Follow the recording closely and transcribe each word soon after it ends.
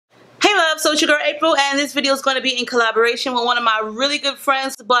So it's your girl April, and this video is going to be in collaboration with one of my really good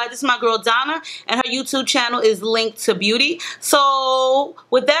friends, but this is my girl Donna, and her YouTube channel is Linked to Beauty. So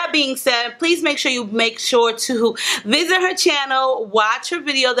with that being said, please make sure to visit her channel, watch her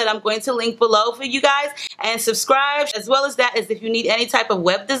video that I'm going to link below for you guys, and subscribe. As well as that, is if you need any type of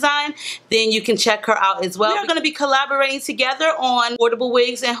web design, then you can check her out as well. We are going to be collaborating together on affordable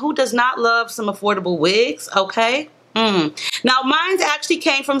wigs, and who does not love some affordable wigs, okay? Now mine actually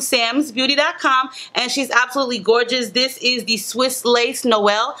came from samsbeauty.com, and she's absolutely gorgeous. This is the Swiss Lace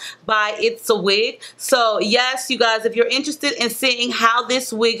Noelle by It's a Wig. So yes, you guys, if you're interested in seeing how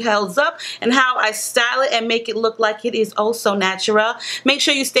this wig holds up and how I style it and make it look like it is oh so natural, make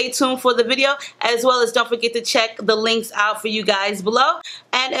sure you stay tuned for the video, as well as don't forget to check the links out for you guys below.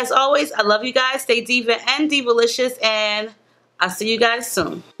 And as always, I love you guys. Stay diva and divalicious, and I'll see you guys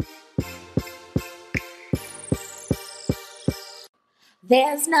soon.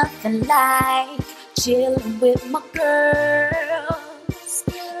 There's nothing like chilling with my girls,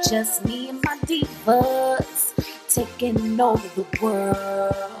 just me and my divas, taking over the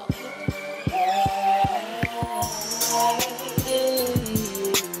world.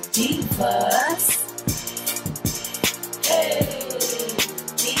 Divas, hey,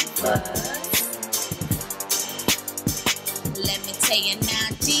 divas. Let me tell you now,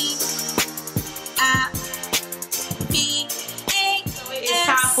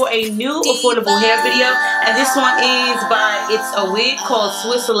 Time for a new affordable hair video, and this one is by It's a Wig called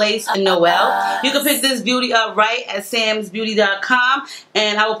Swiss Lace Noelle. You can pick this beauty up right at samsbeauty.com,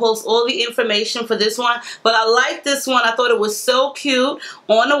 and I will post all the information for this one. But I like this one. I thought it was so cute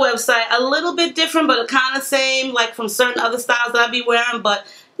on the website. A little bit different, but kind of same like from certain other styles that I be wearing, but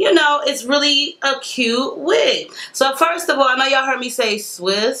you know, it's really a cute wig. So first of all, I know y'all heard me say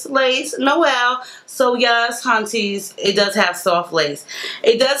Swiss Lace Noelle. So yes, hunties, it does have soft lace.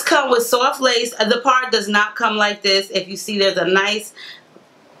 It does come with soft lace. The part does not come like this. If you see, there's a nice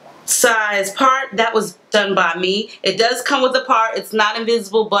size part that was done by me. It does come with a part. It's not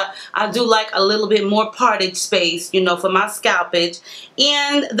invisible, but I do like a little bit more partage space, you know, for my scalpage.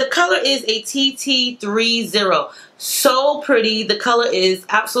 And the color is a TT30. So pretty. The color is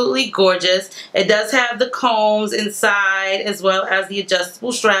absolutely gorgeous. It does have the combs inside as well as the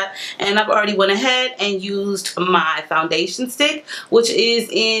adjustable strap, and I've already went ahead and used my foundation stick, which is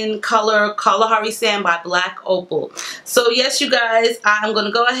in color Kalahari Sand by Black Opal. So yes, you guys, I'm going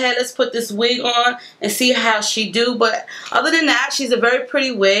to go ahead, let's put this wig on and see how she do. But other than that, she's a very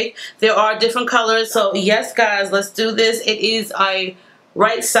pretty wig. There are different colors, so yes guys, let's do this. It is a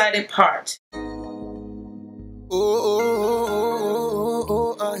right-sided part.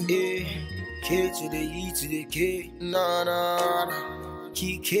 Yeah. K to the E to the K. Nah.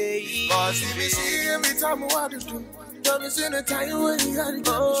 KK. Every time I want to do, don't in a time when you gotta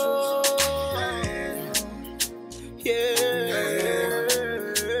go. Yeah.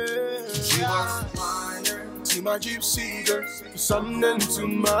 She wants to find her. See my gypsy girl. Something to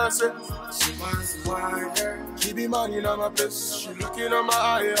myself. She wants to find her. She be money on my place. She looking on my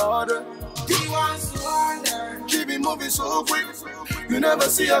eye order. He wants to wonder. She be moving so quick, you never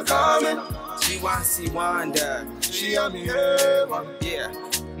see her coming. She wants to wonder. She on me heaven. Yeah.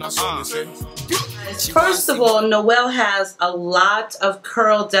 Not so me say. First of all, Noelle has a lot of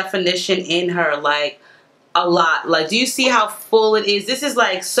curl definition in her, like a lot. Like, do you see how full it is? This is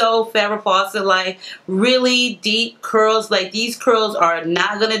like so Farrah Fawcett, like really deep curls. Like these curls are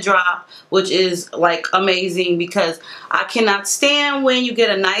not gonna drop, which is like amazing, because I cannot stand when you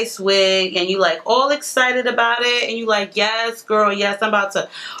get a nice wig and you like all excited about it and you like, yes girl, yes, I'm about to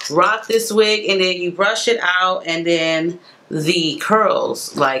rock this wig, and then you brush it out and then the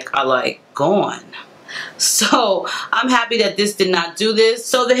curls like are like gone. So I'm happy that this did not do this.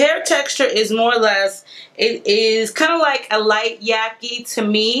 So the hair texture is more or less, it is kind of like a light yaki to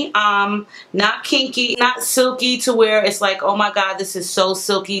me, not kinky, not silky to where it's like, oh my god, this is so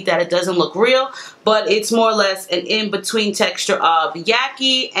silky that it doesn't look real, but it's more or less an in-between texture of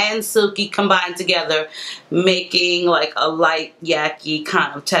yaki and silky combined together, making like a light yaki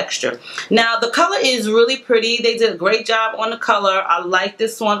kind of texture. Now the color is really pretty. They did a great job on the color. I like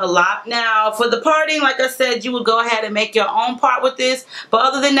this one a lot. Now for the parting, like I said, you would go ahead and make your own part with this, but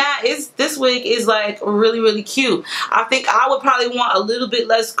other than that, this wig is like really cute. I think I would probably want a little bit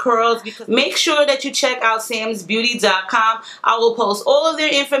less curls, because make sure that you check out samsbeauty.com. I will post all of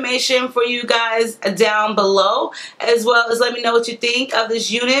their information for you guys down below, as well as let me know what you think of this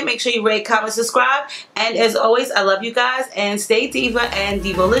unit. Make sure you rate, comment, subscribe, and as always, I love you guys, and stay diva and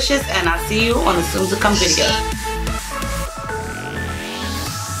divalicious, and I'll see you on a soon to come video.